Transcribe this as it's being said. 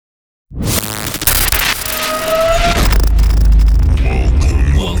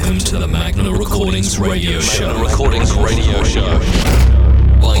Radio Show. Magna Recordings Radio Show.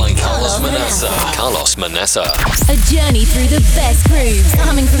 By Carlos Manaça. Carlos Manaça. A journey through the best grooves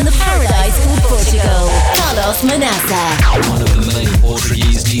coming from the paradise called Portugal. Carlos Manaça. One of the main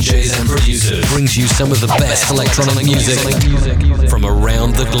Portuguese DJs and producers brings you some of the best electronic music from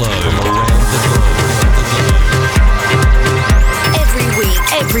around the globe.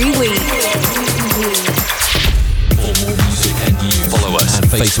 Every week. For more music and news, follow us at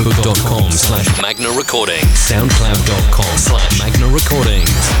facebook.com/Magna Recordings, soundcloud.com/Magna Recordings,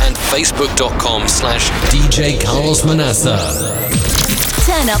 and facebook.com/DJ Carlos Manaça.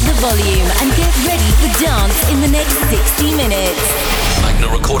 Turn up the volume and get ready for dance in the next 60 minutes. Magna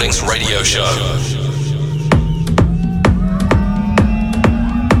Recordings Radio Show.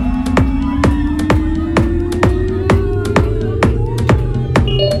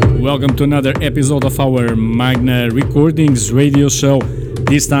 Welcome to another episode of our Magna Recordings radio show.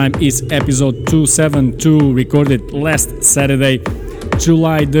 This time is episode 272, recorded last Saturday,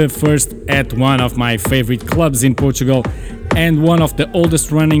 July the 1st, at one of my favorite clubs in Portugal and one of the oldest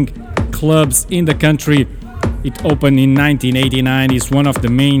running clubs in the country. It opened in 1989, is one of the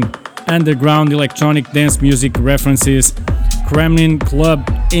main underground electronic dance music references, Kremlin Club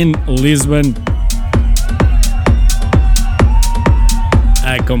in Lisbon.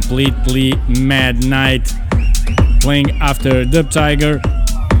 A completely mad night, playing after Dub Tiger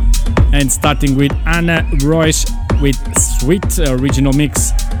and starting with Anna Royce with Sweet original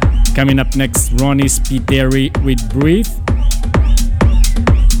mix. Coming up next, Ronnie Spiteri with Breathe.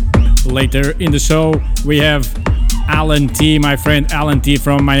 Later in the show we have Alan T, my friend Alan T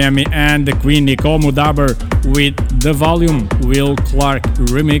from Miami, and the Queen Nicole Mudaber with The Volume Will Clark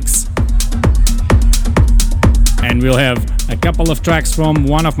remix. And we'll have a couple of tracks from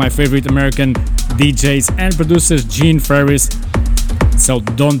one of my favorite American DJs and producers, Gene Ferris. So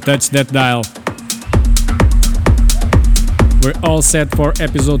don't touch that dial. We're all set for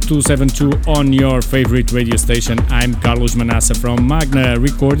episode 272 on your favorite radio station. I'm Carlos Manaça from Magna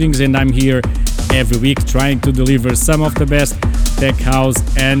Recordings, and I'm here every week trying to deliver some of the best tech house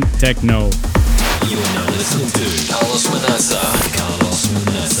and techno. You're now listening to Carlos Manaça. Carlos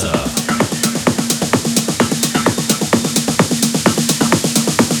Manaça.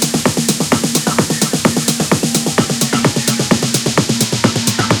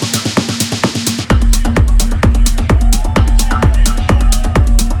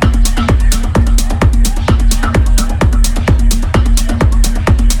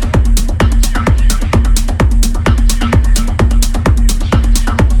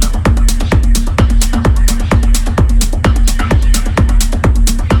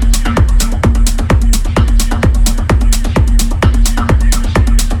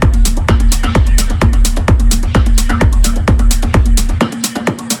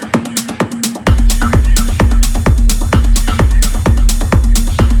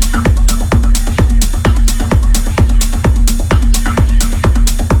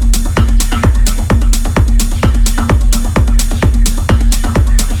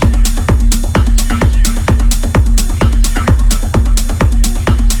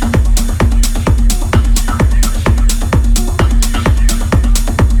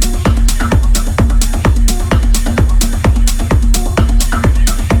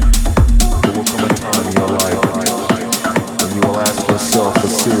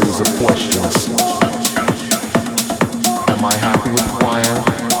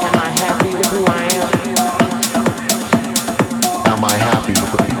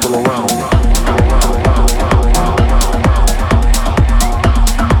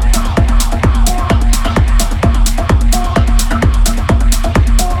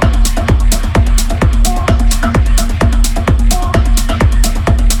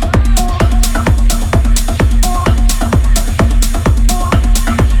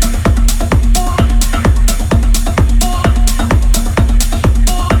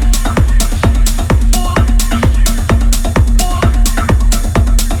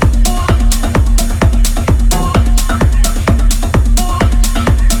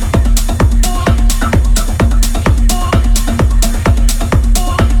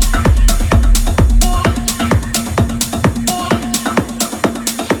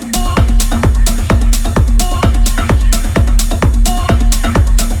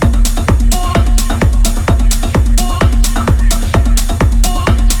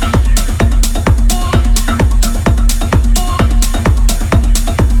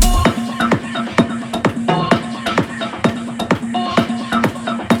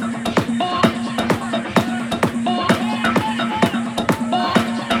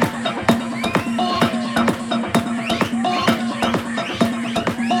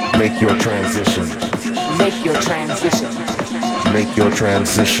 Make your transition. Make your transition. Make your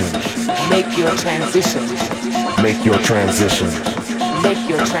transition. Make your transition. Make your transition. Make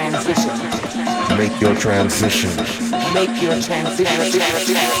your transition. Make your transition. Make your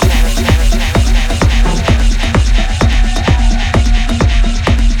transition.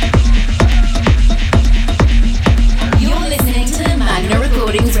 You're listening to the Magna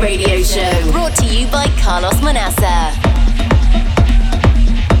Recordings radio show, brought to you by Carlos Manaça.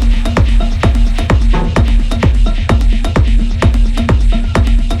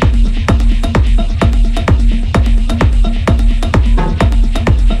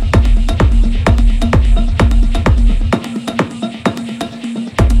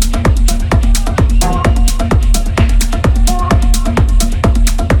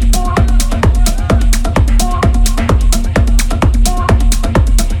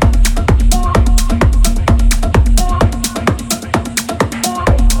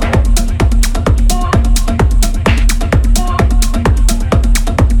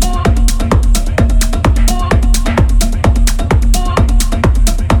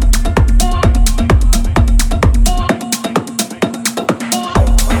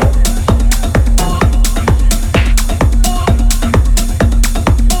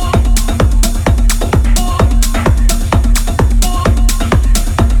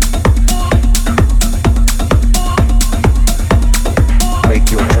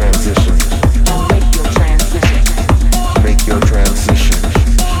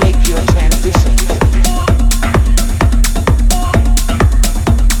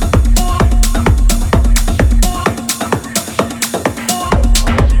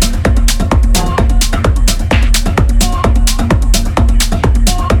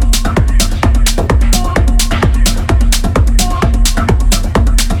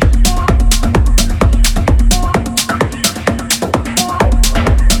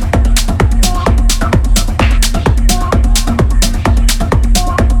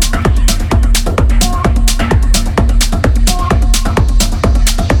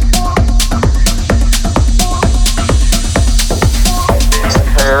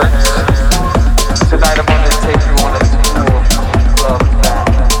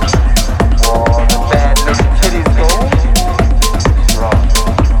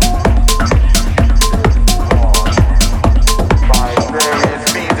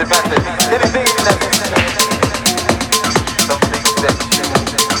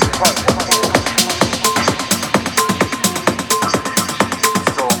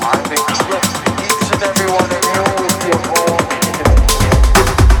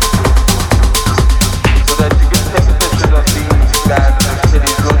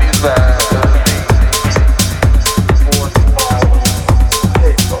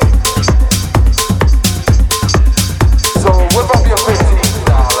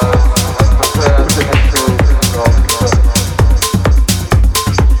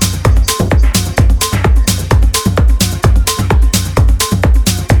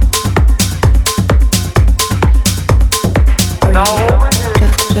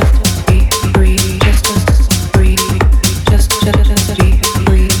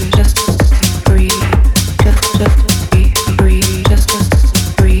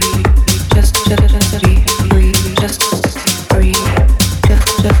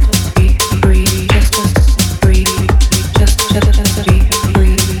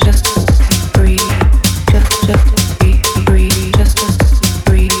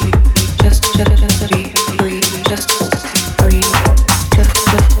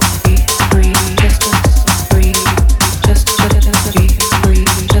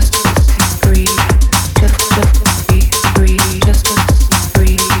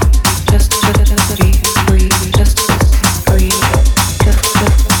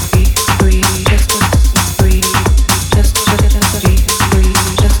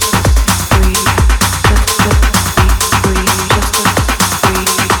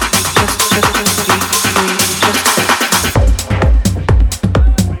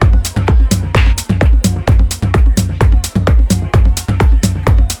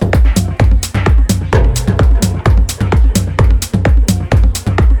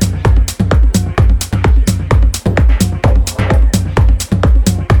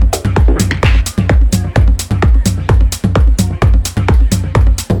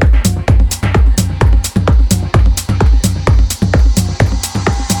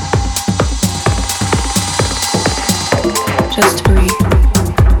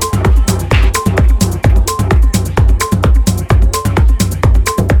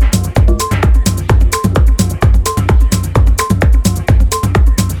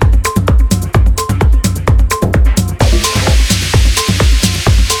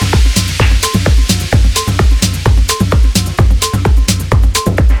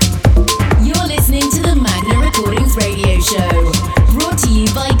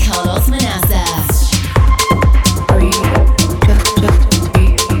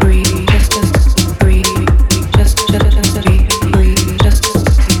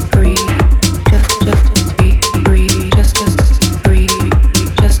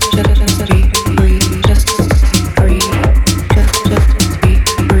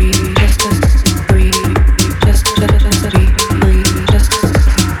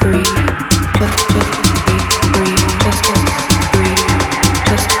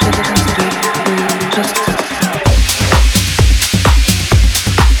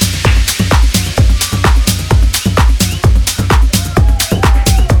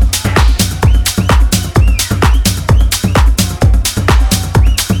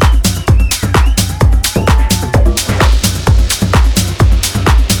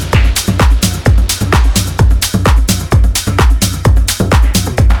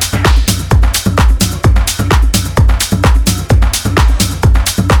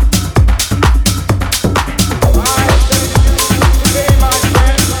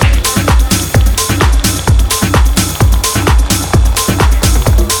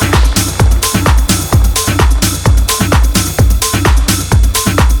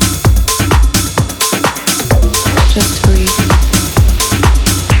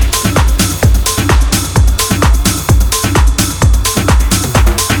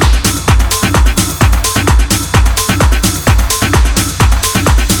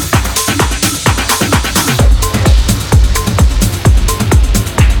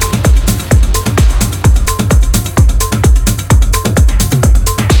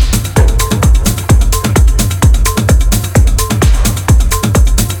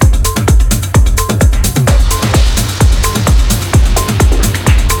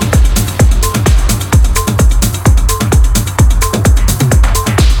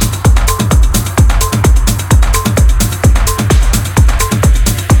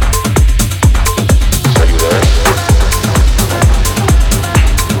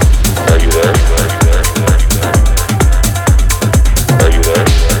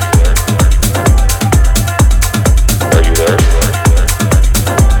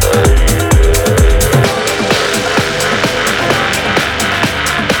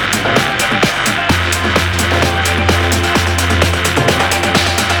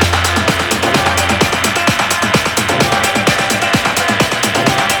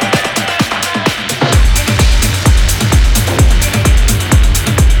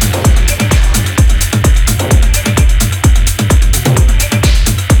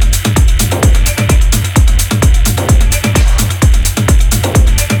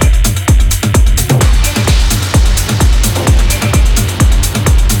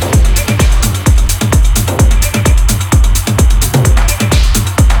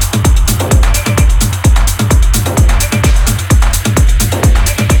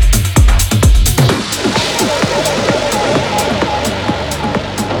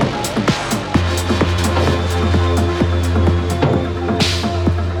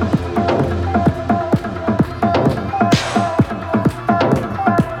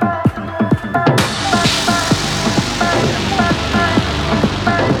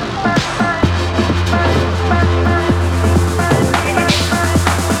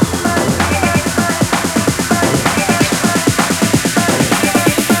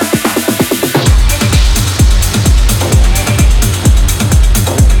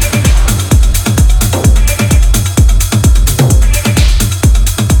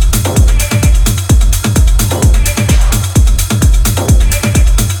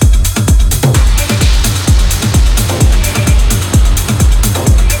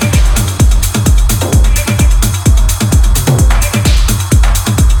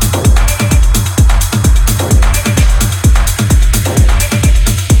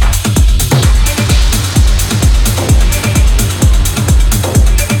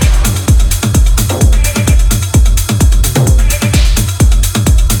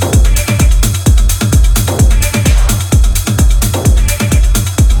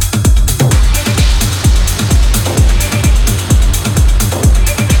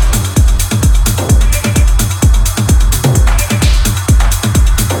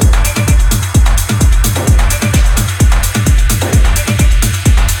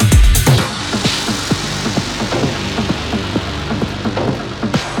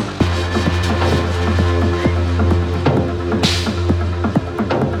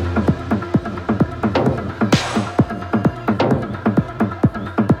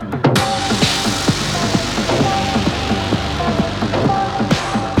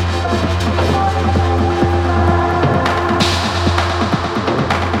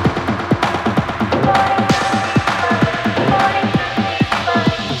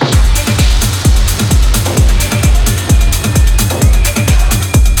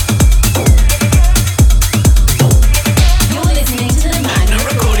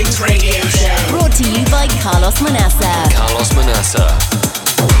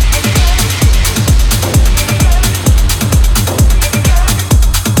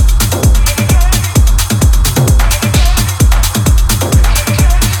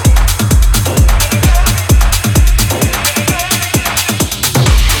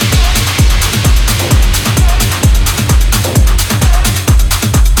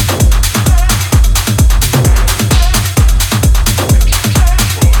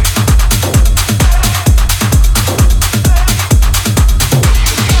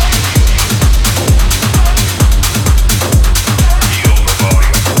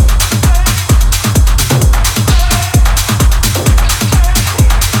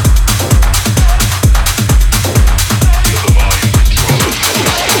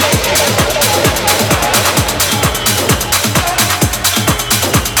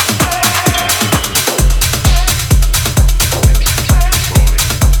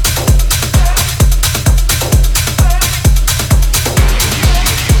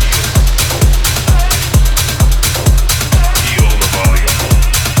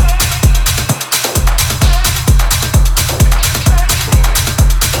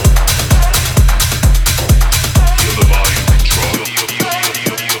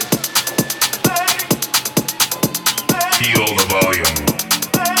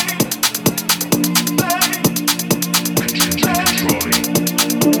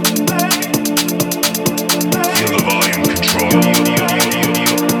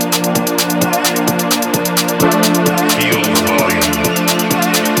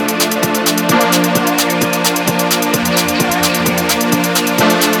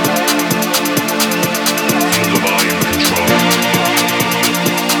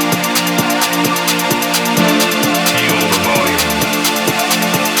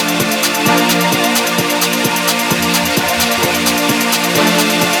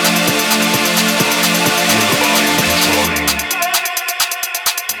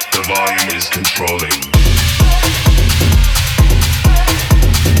 volume is controlling.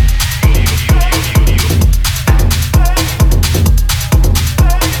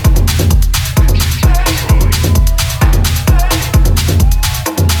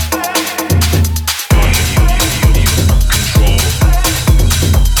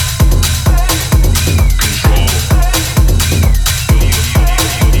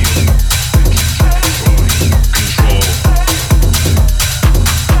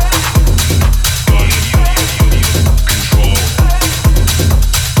 Volume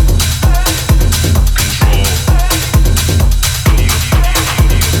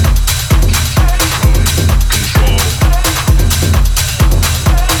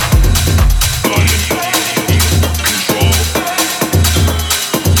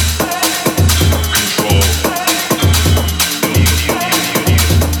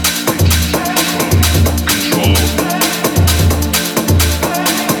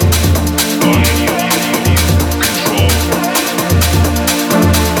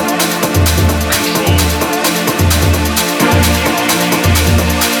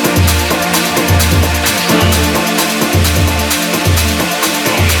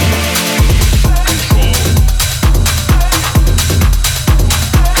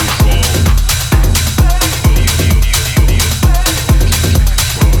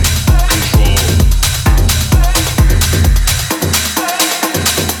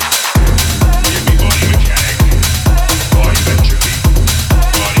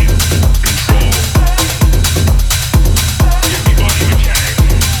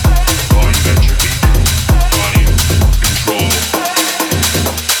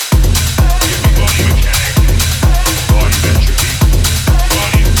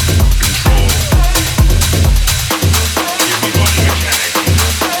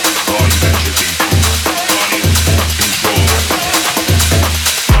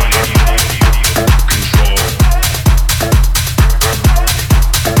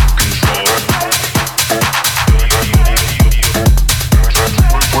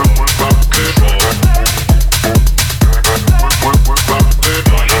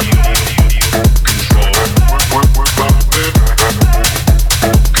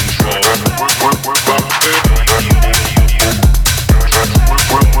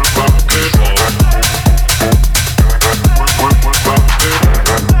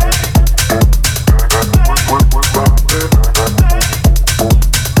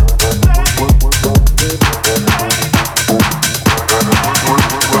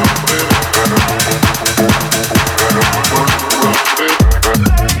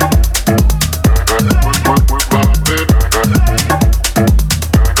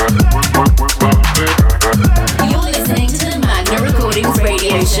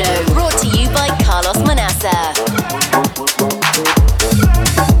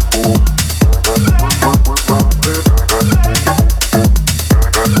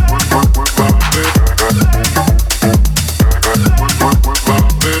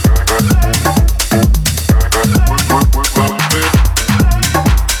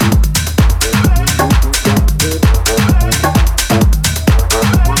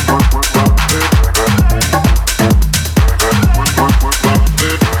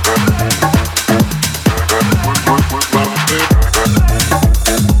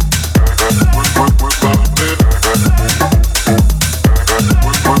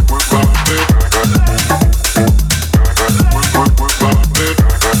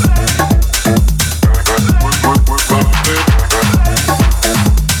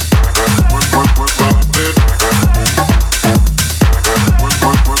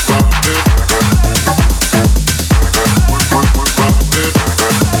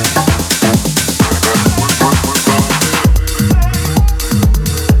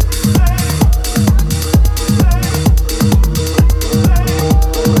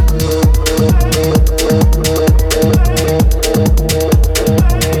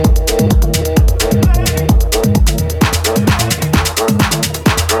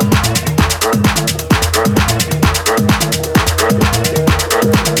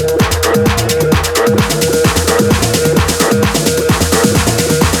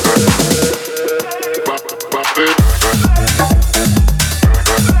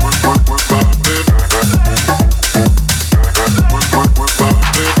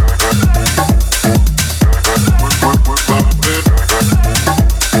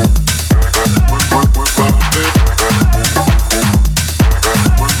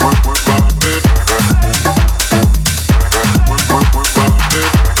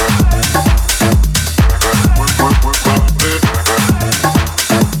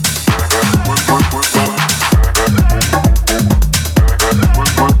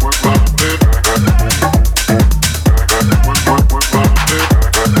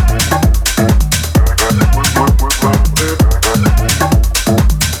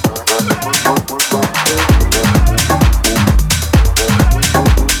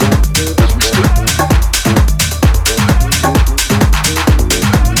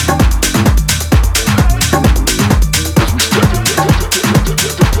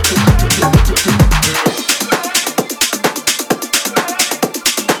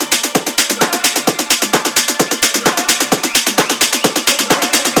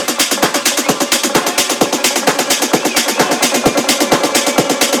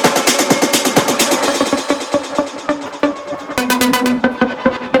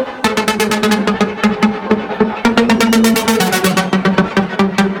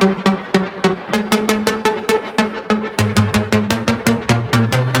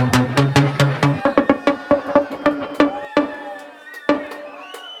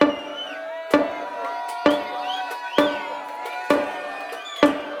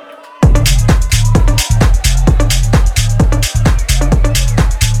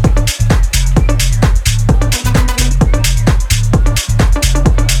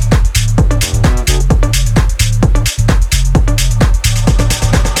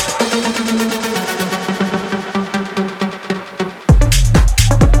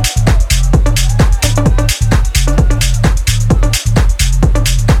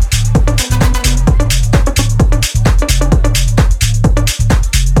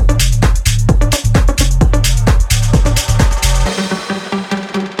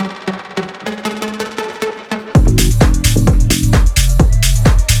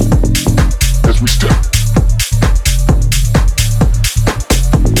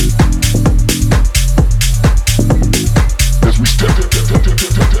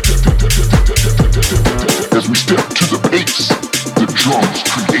drums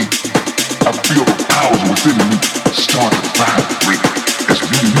create. I feel the powers within me start to vibrate as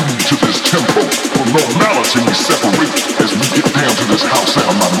we move to this tempo. From normality we separate as we get down to this house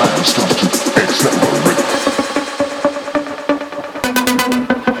sound. My mind starts to accelerate.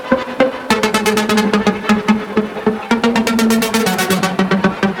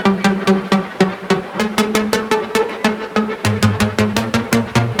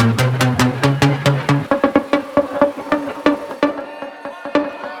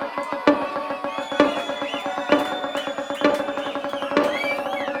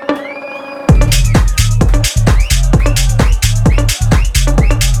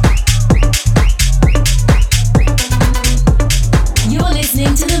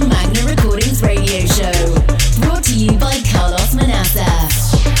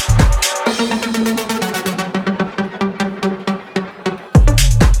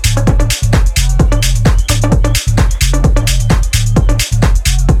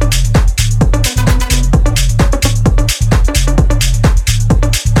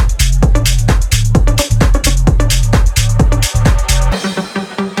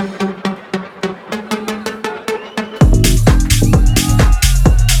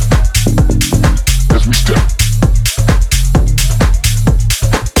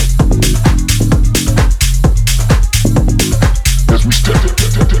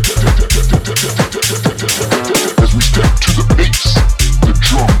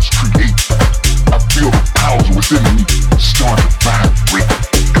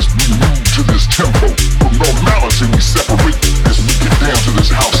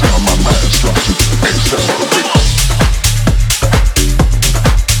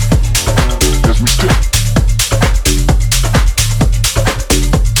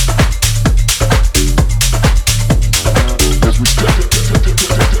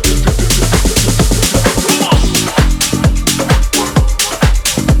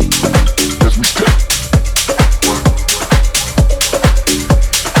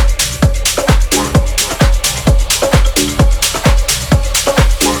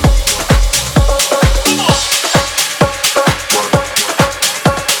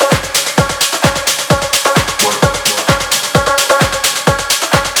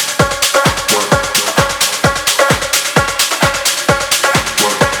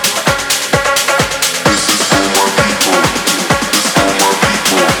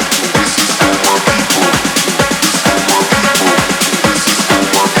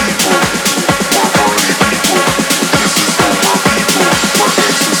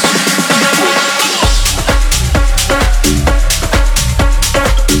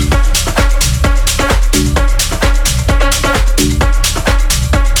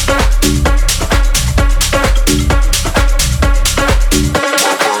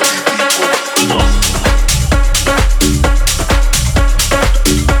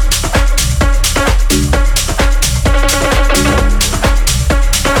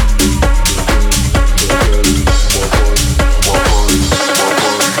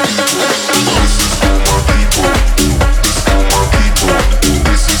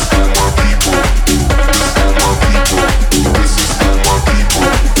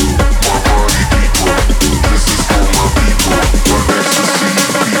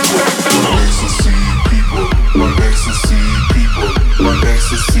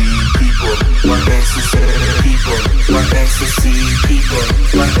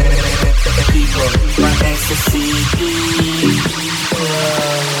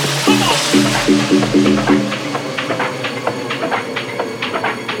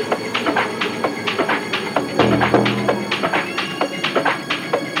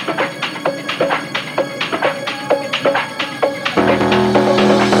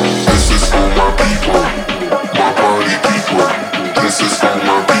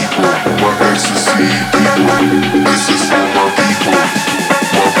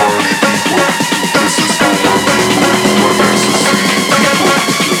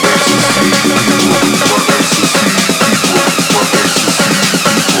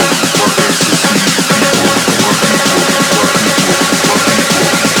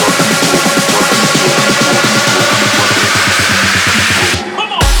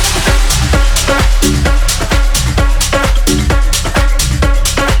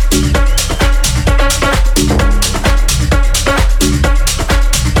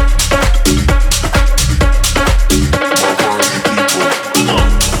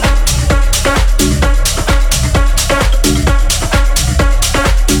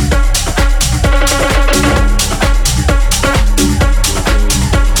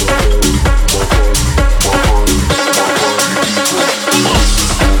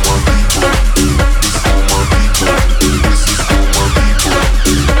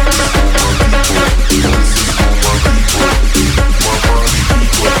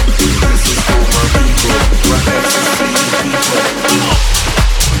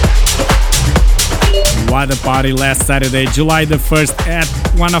 quite a party last Saturday, July the 1st, at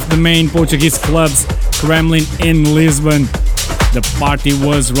one of the main Portuguese clubs, Kremlin in Lisbon. The party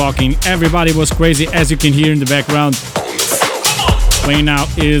was rocking. Everybody was crazy, as you can hear in the background. Playing now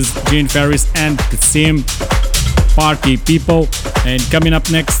is Gene Ferris and Kasim, Party People. And coming up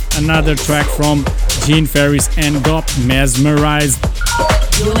next, another track from Gene Ferris and Got Mesmerized.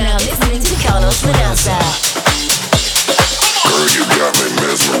 You're now listening to Carlos Manaça. Girl, you got me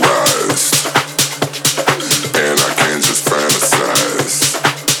mesmerized, and I can't just fantasize.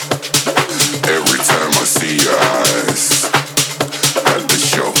 Every time I see your eyes at the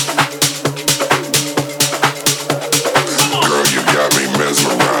show. Girl, you got me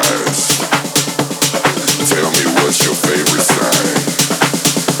mesmerized. Tell me what's your favorite sign,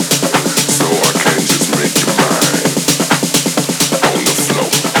 so I can just make you mine on the floor.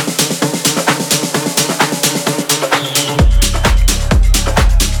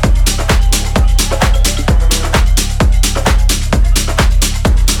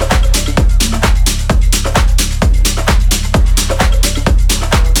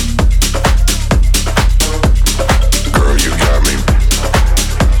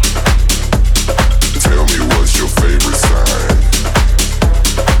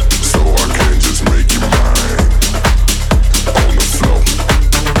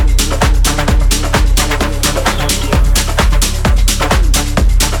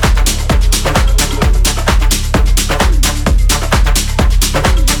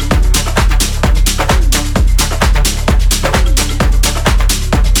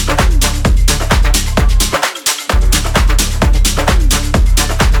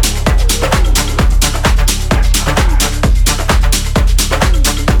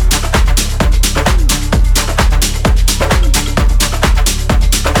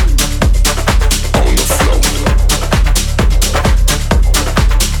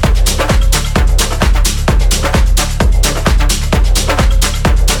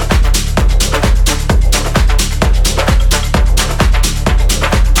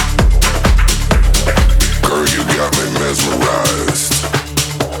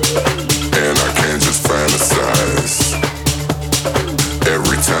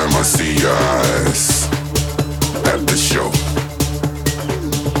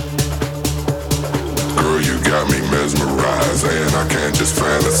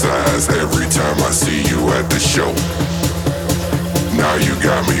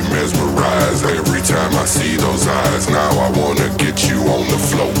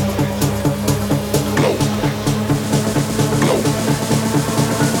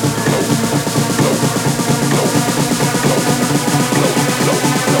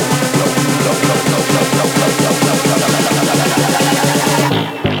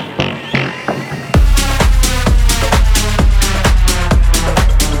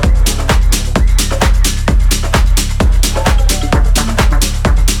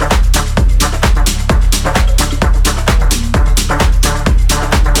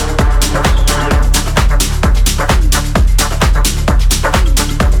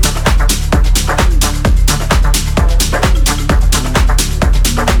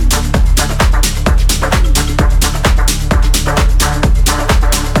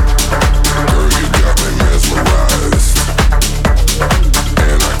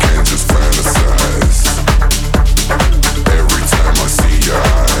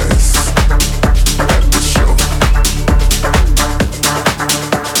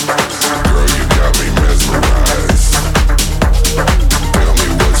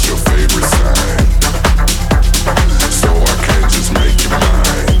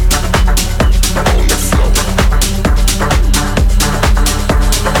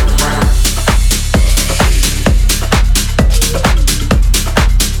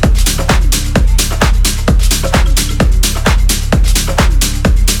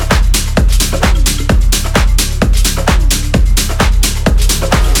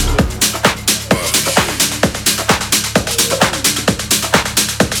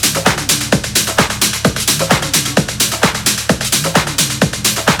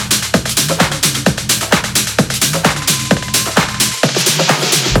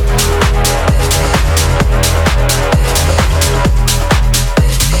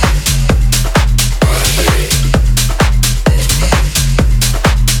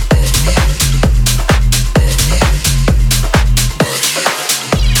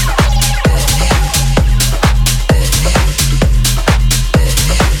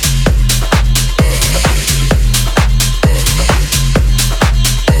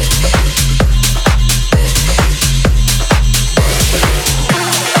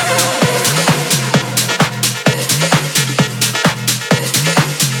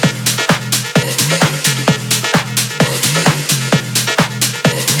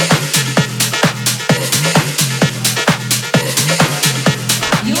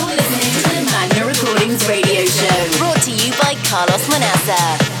 Carlos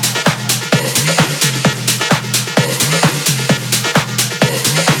Manaça.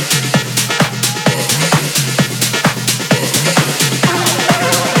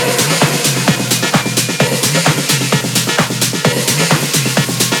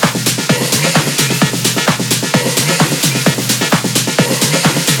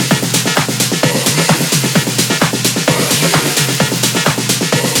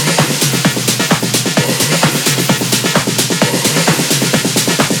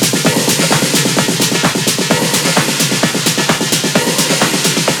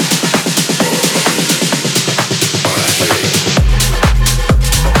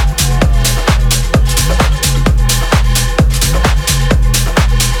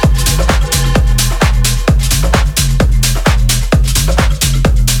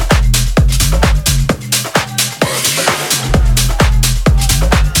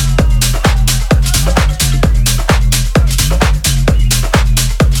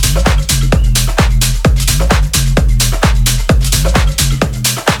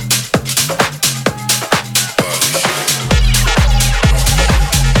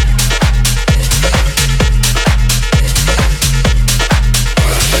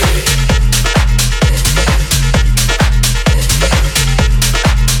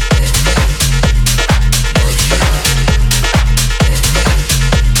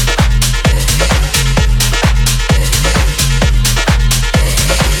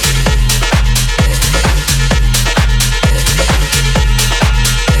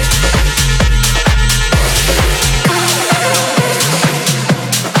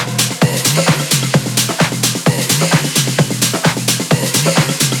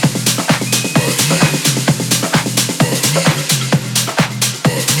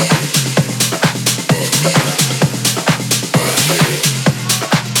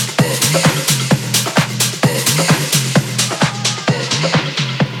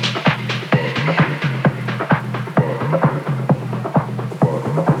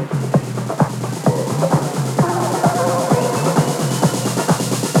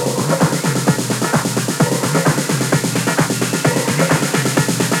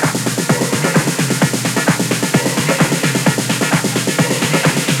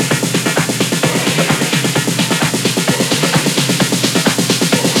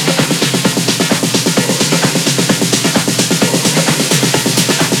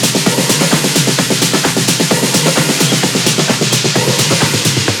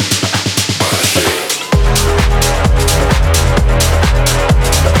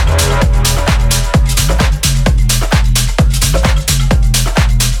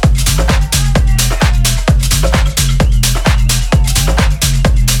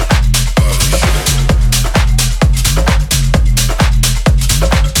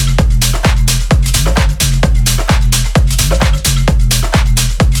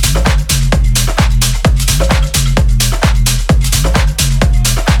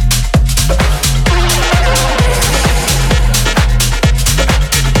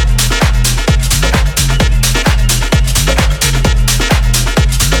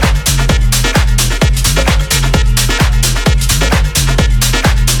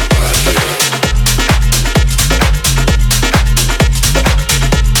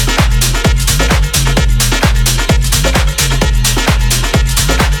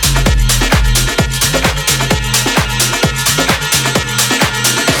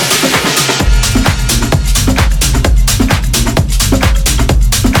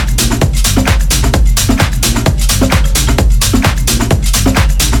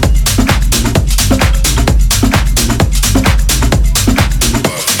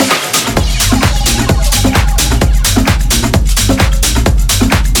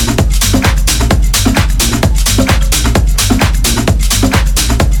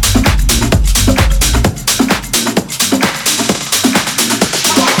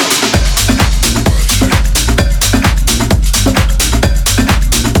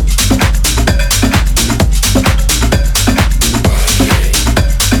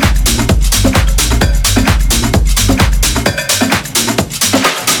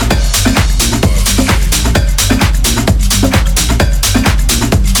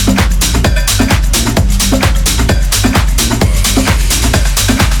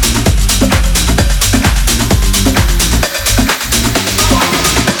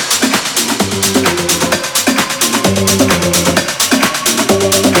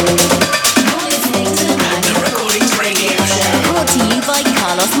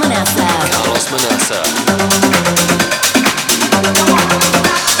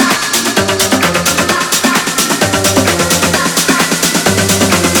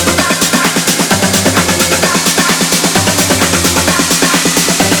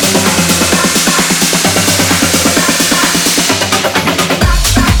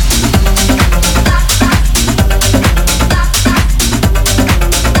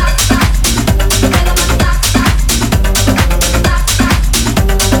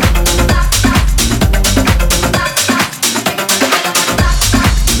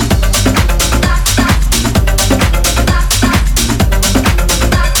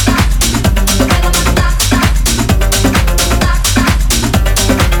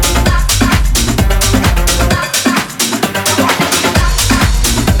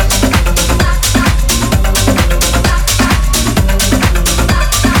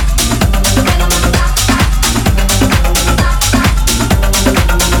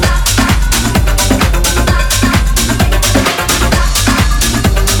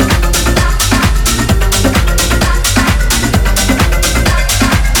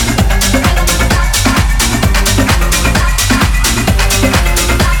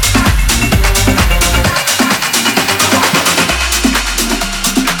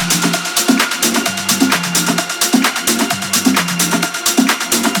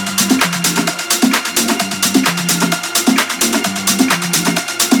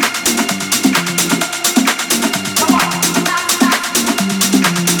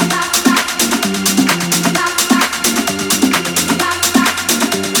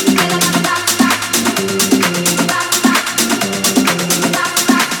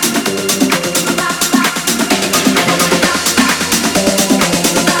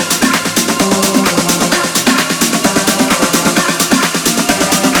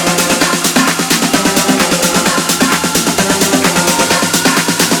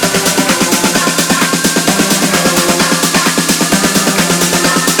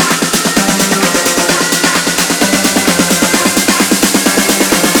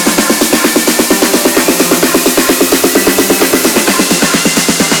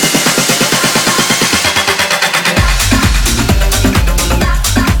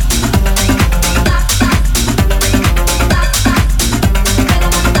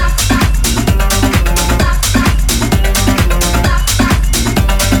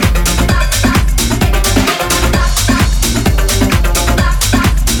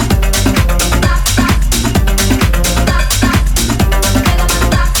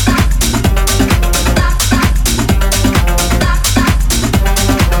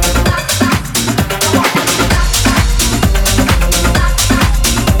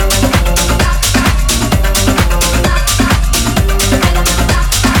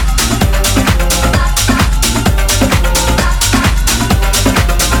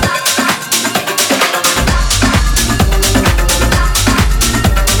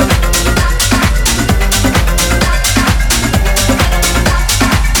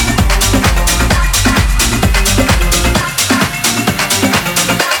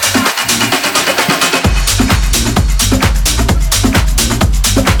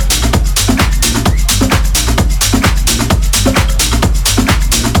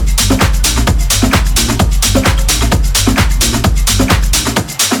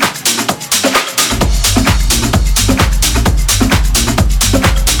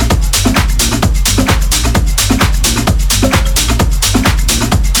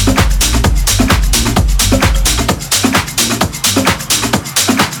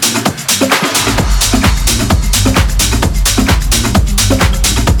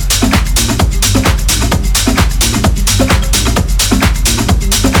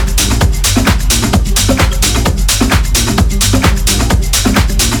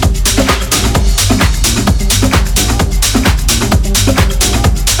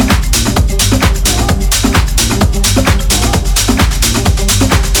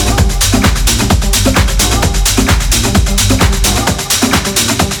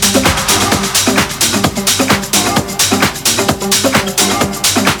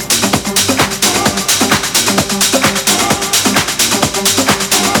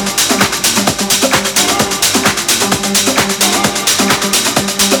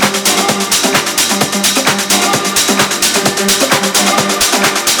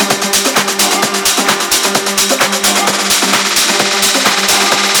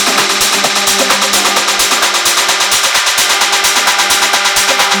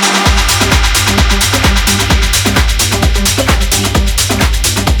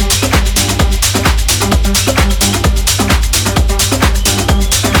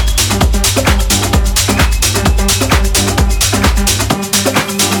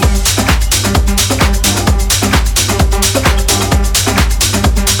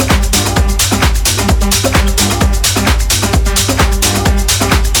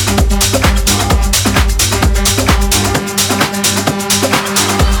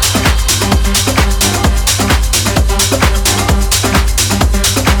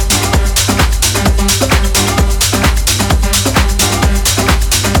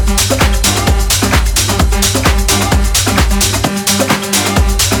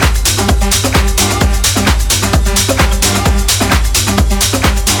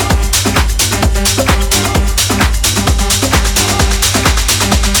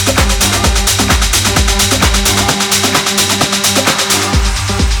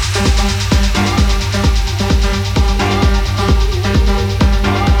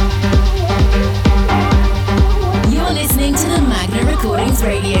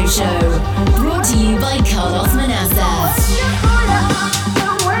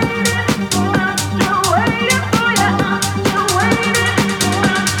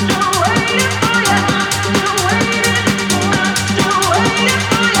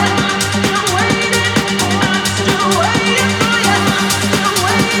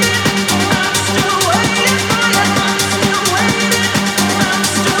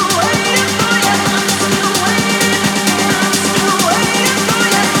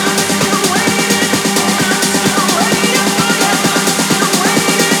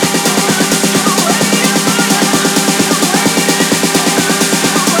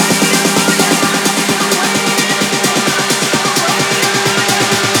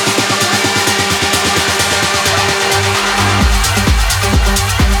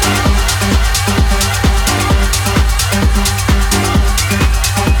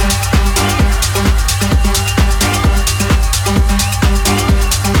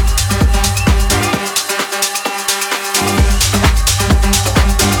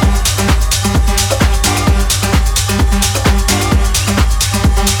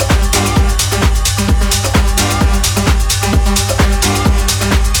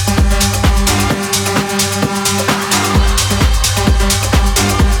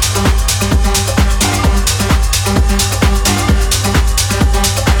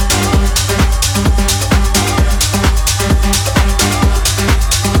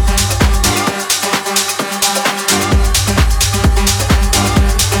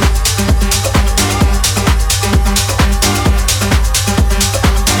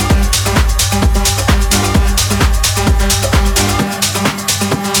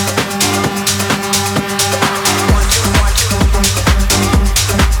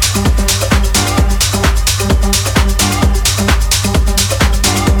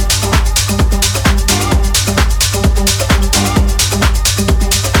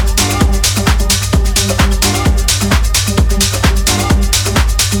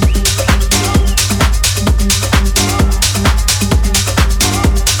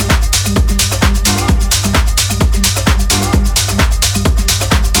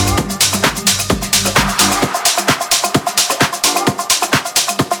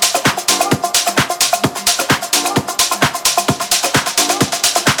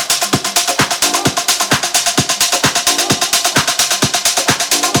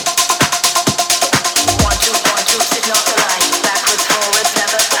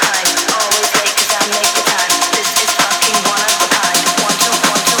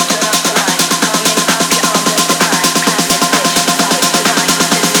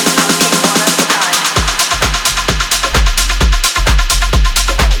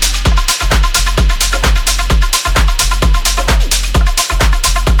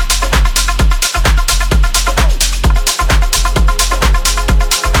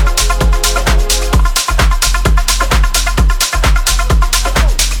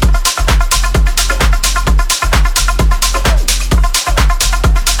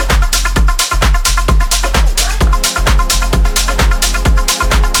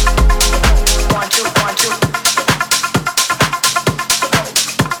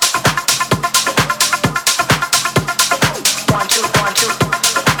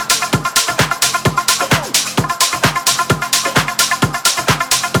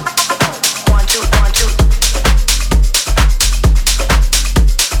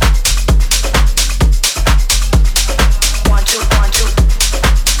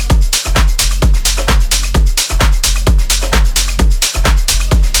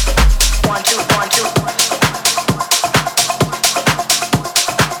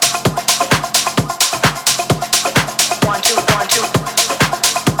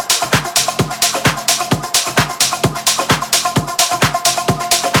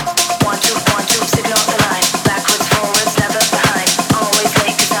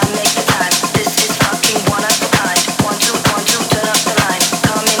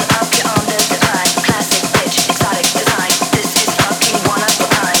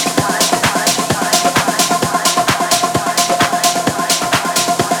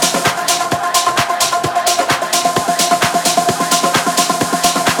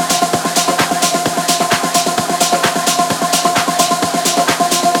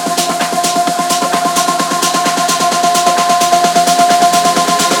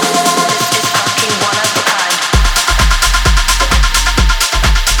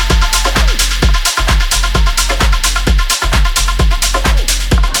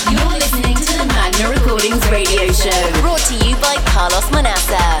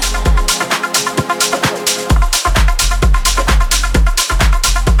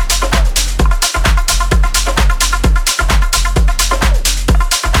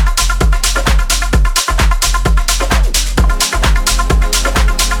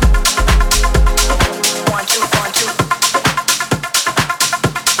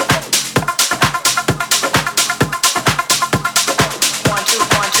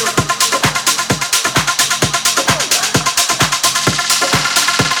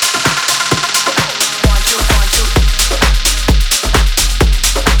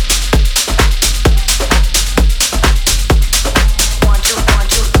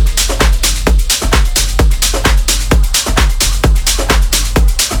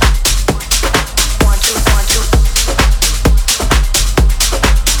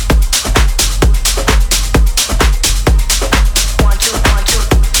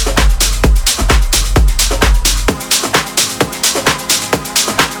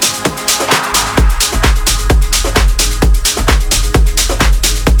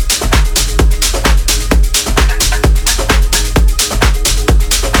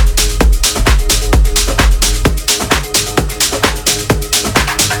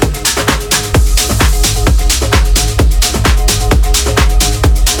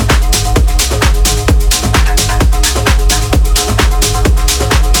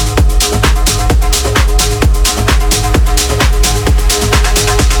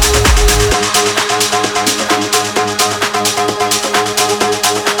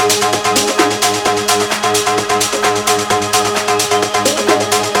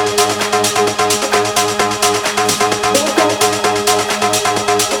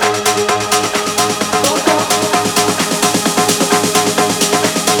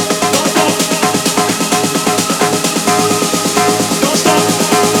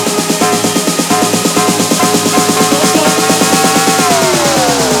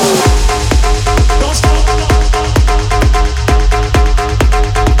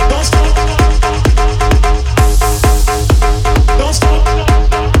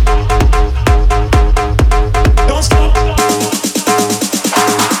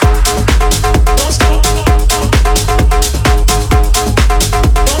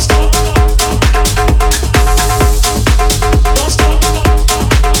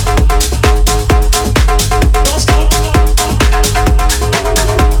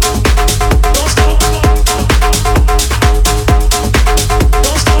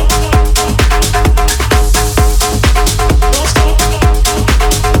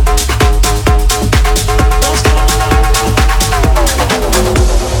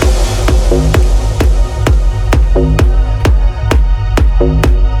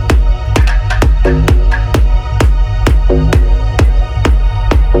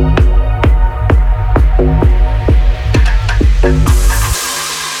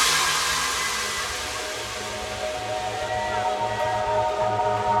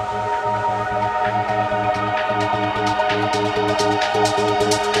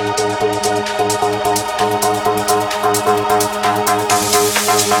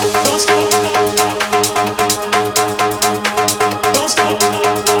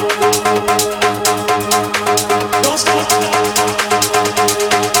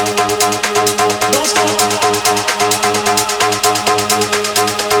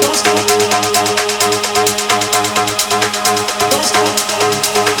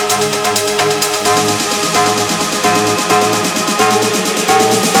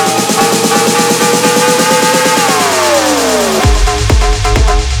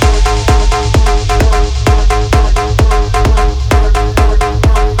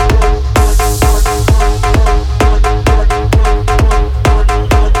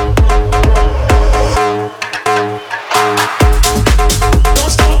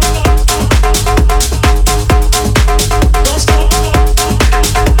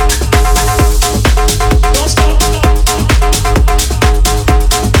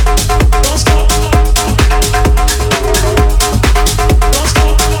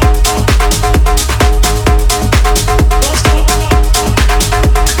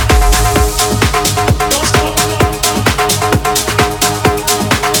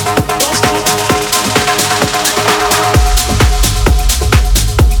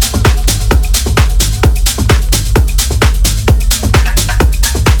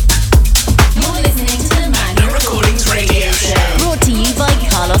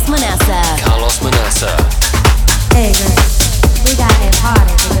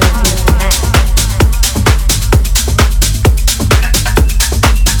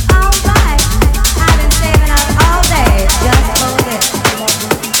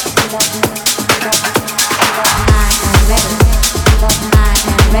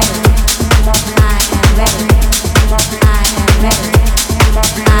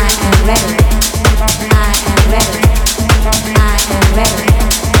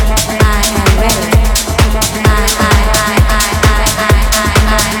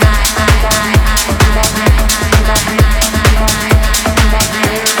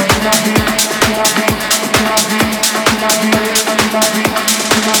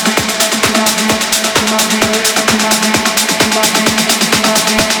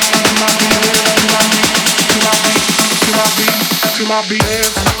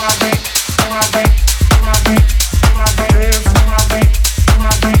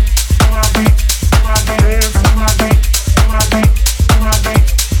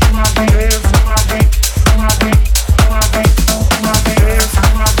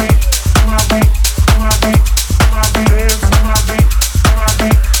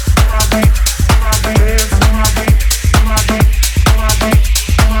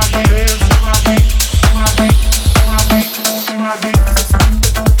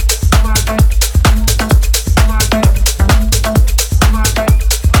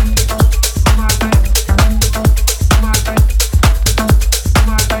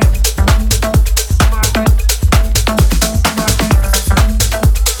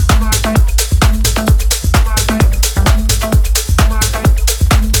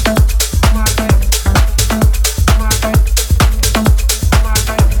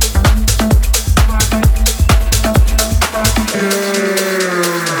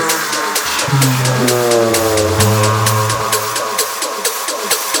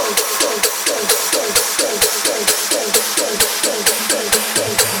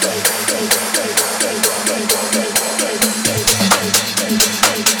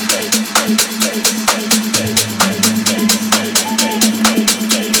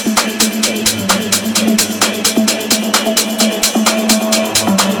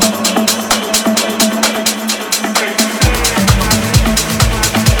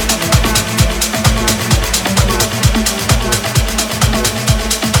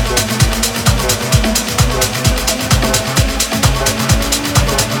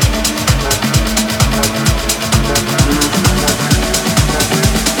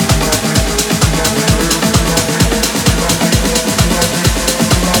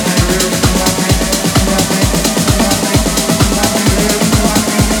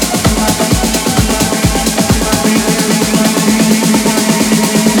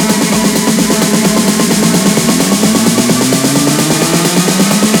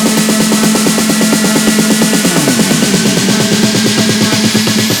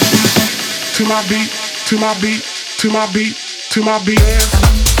 to my beat, to my beat, to my beat.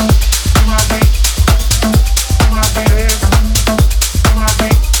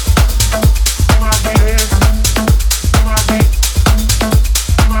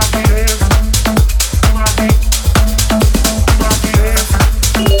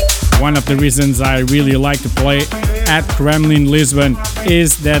 One of the reasons I really like to play at Kremlin, Lisbon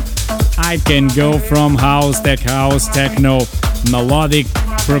is that I can go from house, tech house, techno, melodic,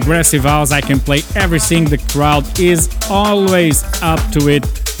 progressive house. I can play everything. The crowd is always up to it.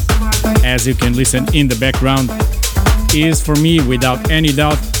 As you can listen in the background, is for me, without any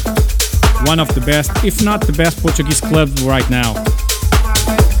doubt, one of the best, if not the best Portuguese club right now.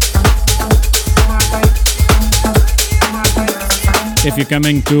 If you're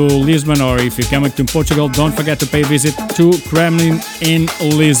coming to Lisbon or if you're coming to Portugal, don't forget to pay a visit to Kremlin in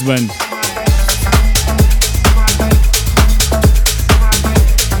Lisbon.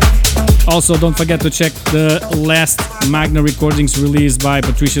 Also, don't forget to check the last Magna recordings released by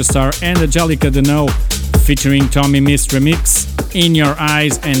Patricia Starr and Angelica Deno, featuring Tommy Mist remix, In Your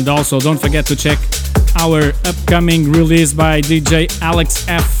Eyes. And also, don't forget to check our upcoming release by DJ Alex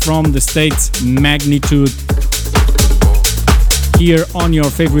F from the States, Magnitude. Here on your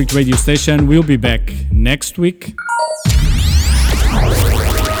favorite radio station. We'll be back next week.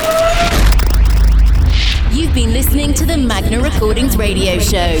 You've been listening to the Magna Recordings radio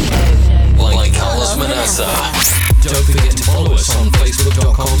show. Like Carlos Manaça. Don't forget to follow us on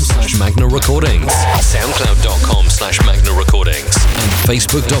Facebook.com/Magna Recordings, SoundCloud.com/Magna Recordings, and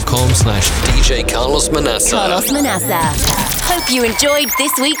Facebook.com/DJ Carlos Manaça. Carlos Manaça. Hope you enjoyed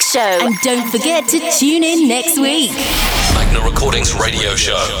this week's show. And don't forget to tune in next week. Magna Recordings Radio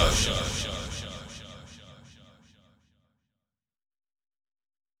Show.